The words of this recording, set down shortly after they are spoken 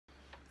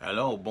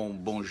Alors,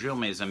 bonjour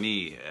mes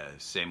amis,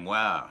 c'est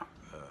moi,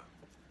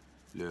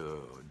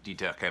 le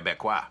Dieter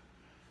québécois.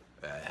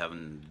 I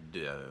haven't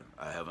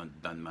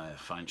done my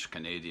French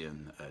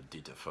Canadian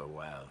Dieter for a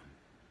while.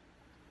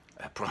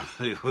 I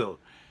probably will,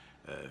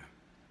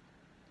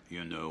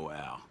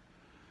 I'll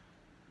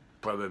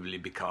probably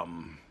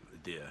become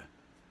the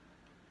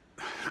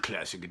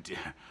classic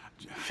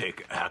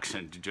fake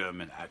accent,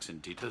 German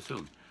accent Dieter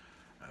soon.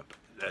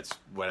 That's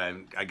what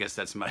I guess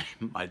that's my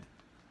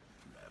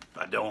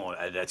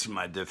that's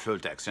my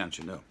default accent,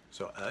 you know.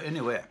 So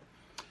anyway,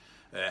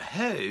 I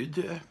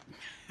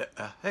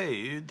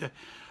had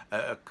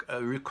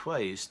a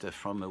request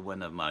from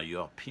one of my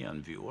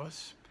European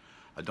viewers.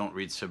 I don't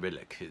read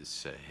Cyrillic.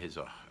 His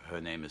or her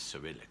name is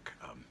Cyrillic,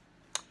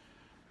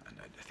 and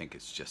I think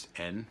it's just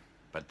N.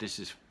 But this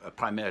is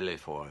primarily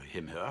for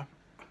him, her.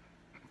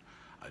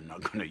 I'm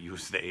not going to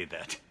use they,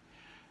 that.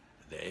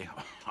 They.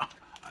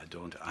 I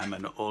don't. I'm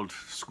an old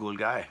school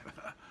guy.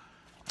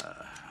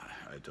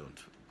 I don't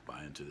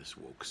buy into this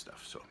woke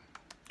stuff. So,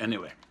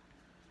 anyway,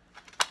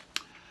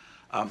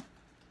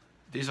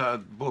 these are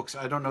books.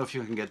 I don't know if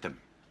you can get them.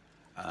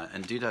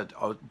 And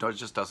Dieter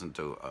just doesn't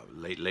do.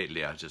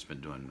 Lately, I've just been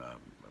doing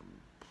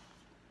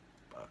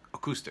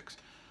acoustics,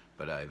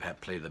 but I have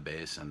played the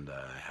bass and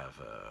I have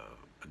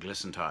a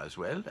glissentar as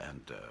well,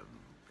 and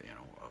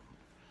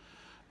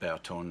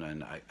baritone,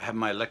 and I have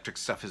my electric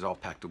stuff is all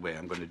packed away.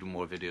 I'm going to do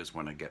more videos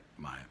when I get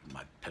my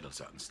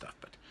pedals out and stuff.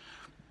 But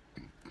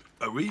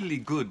a really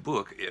good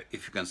book,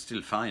 if you can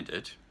still find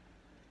it,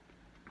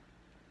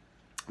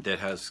 that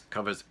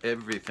covers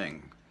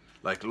everything,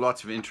 like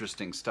lots of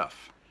interesting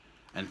stuff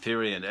and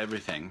theory and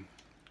everything,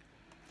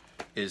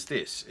 is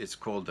this. It's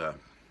called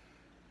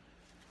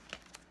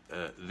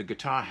The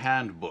Guitar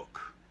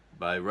Handbook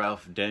by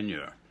Ralph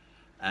Denier.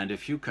 And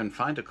if you can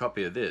find a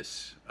copy of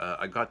this,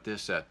 I got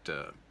this at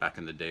back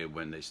in the day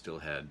when they still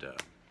had,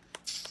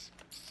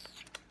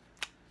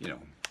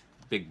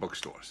 big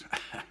bookstores.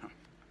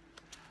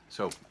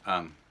 So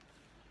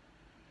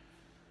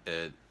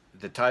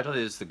the title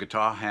is The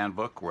Guitar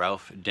Handbook,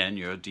 Ralph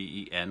Denier,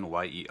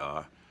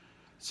 D-E-N-Y-E-R. It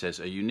says,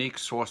 a unique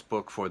source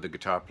book for the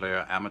guitar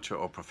player, amateur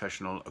or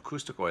professional,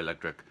 acoustic or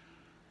electric,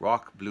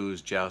 rock,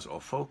 blues, jazz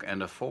or folk,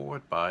 and a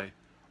foreword by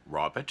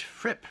Robert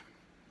Fripp.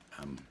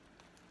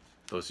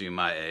 Those of you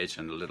my age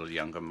and a little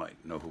younger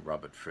might know who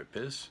Robert Fripp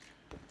is.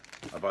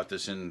 I bought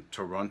this in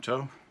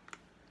Toronto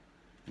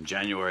in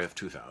January of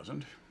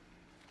 2000.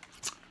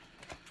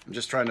 I'm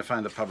just trying to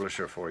find the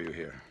publisher for you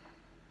here.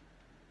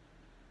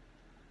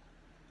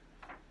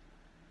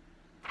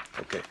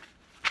 Okay.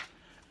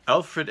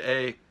 Alfred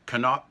A.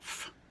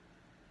 Knopf,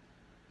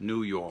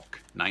 New York,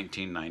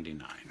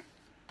 1999.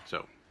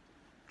 So,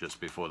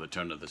 just before the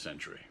turn of the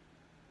century.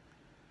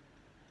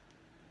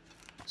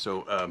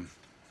 So,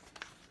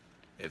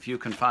 if you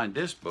can find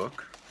this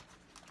book,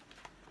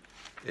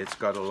 it's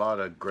got a lot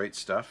of great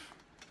stuff.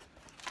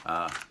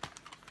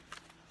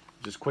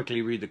 Just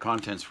quickly read the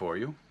contents for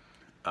you.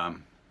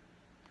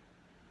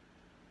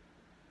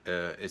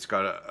 It's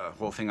got a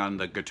whole thing on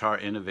the guitar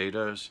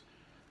innovators,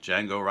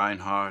 Django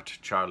Reinhardt,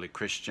 Charlie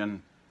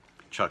Christian,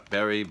 Chuck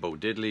Berry, Bo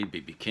Diddley,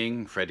 B.B.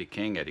 King, Freddie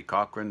King, Eddie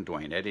Cochran,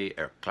 Dwayne Eddy,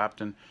 Eric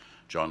Clapton,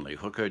 John Lee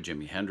Hooker,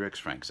 Jimi Hendrix,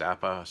 Frank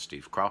Zappa,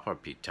 Steve Cropper,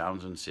 Pete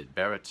Townsend, Sid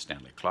Barrett,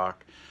 Stanley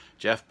Clarke,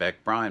 Jeff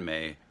Beck, Brian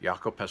May,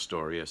 Jaco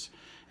Pastorius,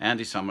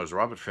 Andy Summers,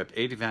 Robert Fripp,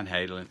 Eddie Van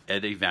Halen,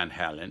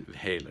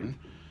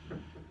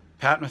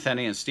 Pat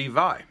Metheny, and Steve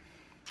Vai.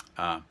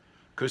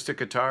 Acoustic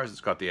guitars,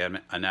 it's got the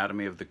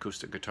anatomy of the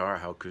acoustic guitar,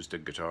 how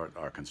acoustic guitars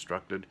are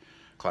constructed,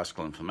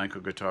 classical and flamenco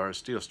guitars,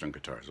 steel string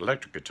guitars,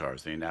 electric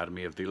guitars, the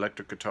anatomy of the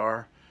electric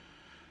guitar,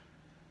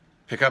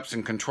 pickups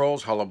and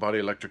controls, hollow body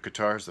electric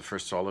guitars, the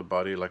first solid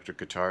body electric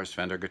guitars,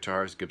 Fender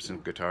guitars,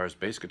 Gibson guitars,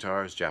 bass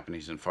guitars,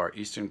 Japanese and Far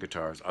Eastern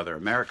guitars, other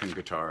American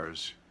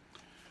guitars,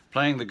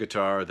 playing the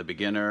guitar, the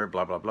beginner,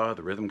 blah, blah, blah,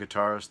 the rhythm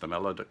guitarist, the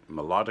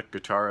melodic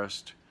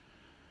guitarist,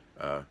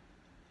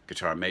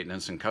 guitar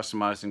maintenance and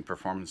customizing,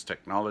 performance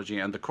technology,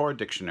 and the chord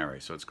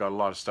dictionary. So it's got a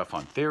lot of stuff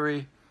on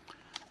theory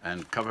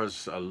and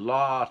covers a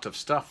lot of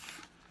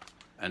stuff,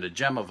 and a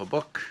gem of a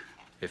book,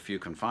 if you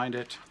can find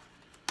it.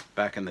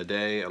 Back in the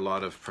day, a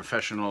lot of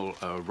professional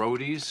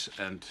roadies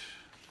and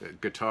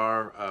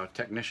guitar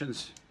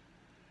technicians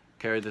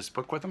carried this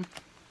book with them.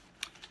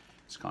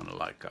 It's kind of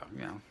like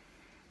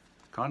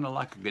kind of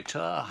like a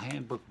guitar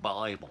handbook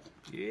Bible.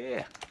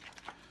 Yeah.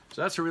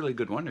 So that's a really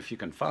good one if you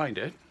can find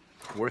it.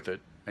 Worth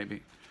it,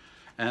 maybe.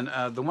 And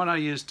the one I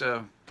used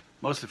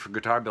mostly for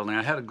guitar building,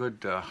 I had a good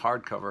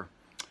hardcover,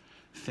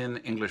 thin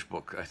English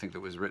book, I think,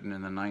 that was written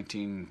in the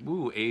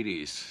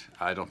 1980s.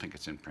 I don't think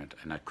it's in print,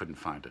 and I couldn't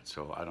find it,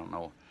 so I don't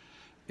know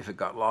if it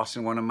got lost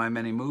in one of my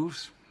many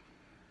moves.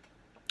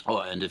 Oh,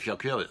 and if you're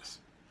curious,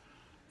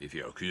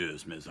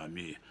 mes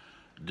amis,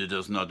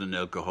 Dieter's not an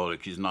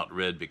alcoholic. He's not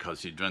red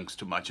because he drinks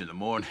too much in the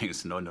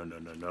mornings. No, no, no,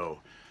 no, no.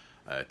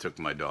 I took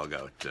my dog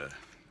out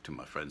to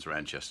my friend's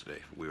ranch yesterday.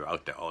 We were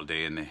out there all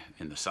day in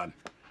the sun.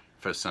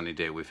 First sunny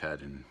day we've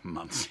had in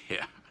months.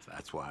 Yeah,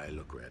 that's why I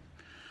look red.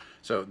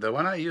 So the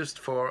one I used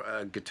for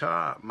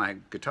my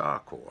guitar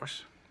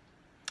course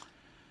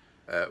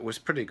was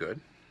pretty good.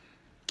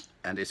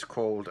 And it's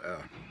called,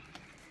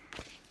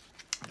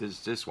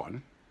 this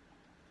one,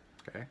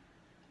 okay?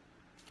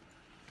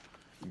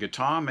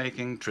 Guitar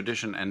Making,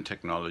 Tradition and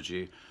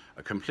Technology,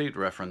 a complete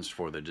reference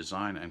for the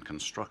design and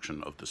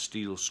construction of the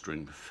steel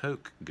string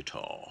folk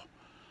guitar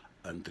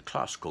and the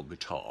classical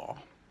guitar.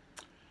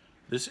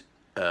 This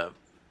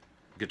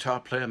Guitar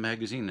Player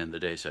magazine in the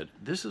day said,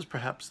 "This is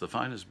perhaps the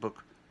finest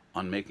book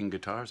on making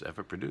guitars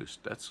ever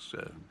produced." That's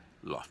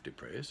lofty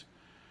praise.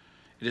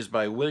 It is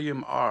by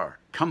William R.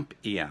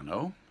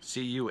 Cumpiano,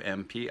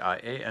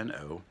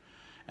 C-U-M-P-I-A-N-O,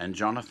 and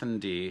Jonathan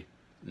D.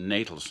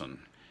 Natelson,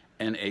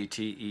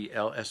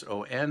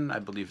 N-A-T-E-L-S-O-N. I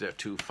believe they're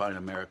two fine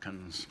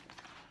Americans.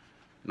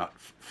 Not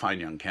fine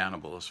young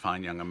cannibals,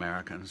 fine young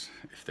Americans,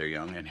 if they're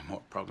young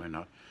anymore, probably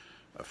not.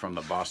 From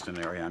the Boston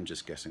area, I'm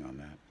just guessing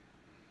on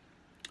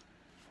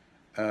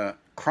that.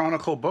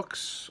 Chronicle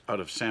Books out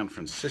of San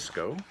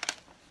Francisco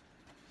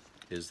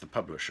is the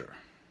publisher.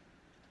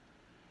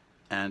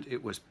 And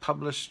it was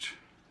published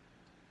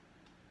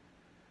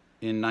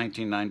in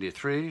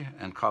 1993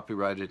 and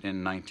copyrighted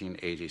in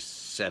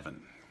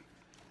 1987.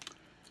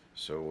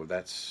 So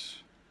that's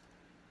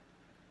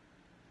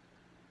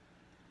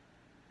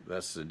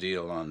the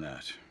deal on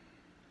that.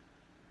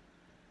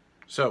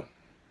 So,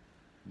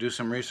 do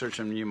some research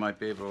and you might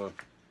be able to,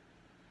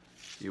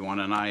 you want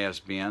an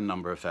ISBN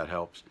number if that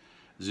helps,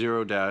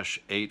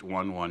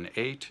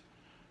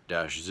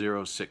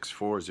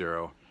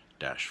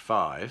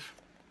 0-8118-0640-5,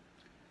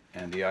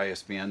 and the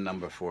ISBN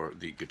number for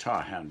the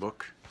guitar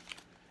handbook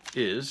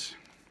is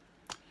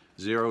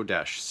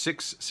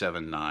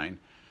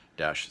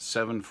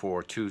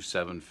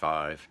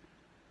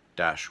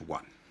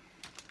 0-679-74275-1.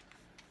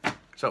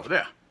 So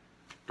there,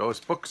 those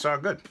books are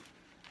good.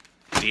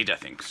 Dita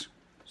thinks.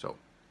 So,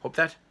 hope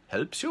that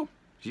helps you.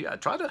 Yeah, I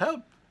try to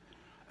help.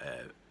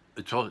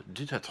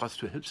 Dita tries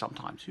to help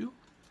sometimes, you.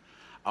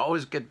 I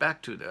always get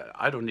back to the,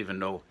 I don't even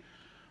know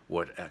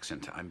what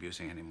accent I'm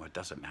using anymore. It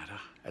doesn't matter.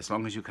 As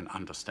long as you can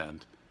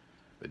understand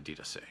what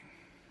Dita's saying.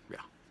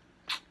 Yeah.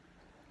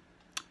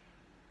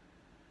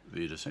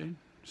 Wiedersehen.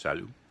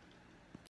 Salut.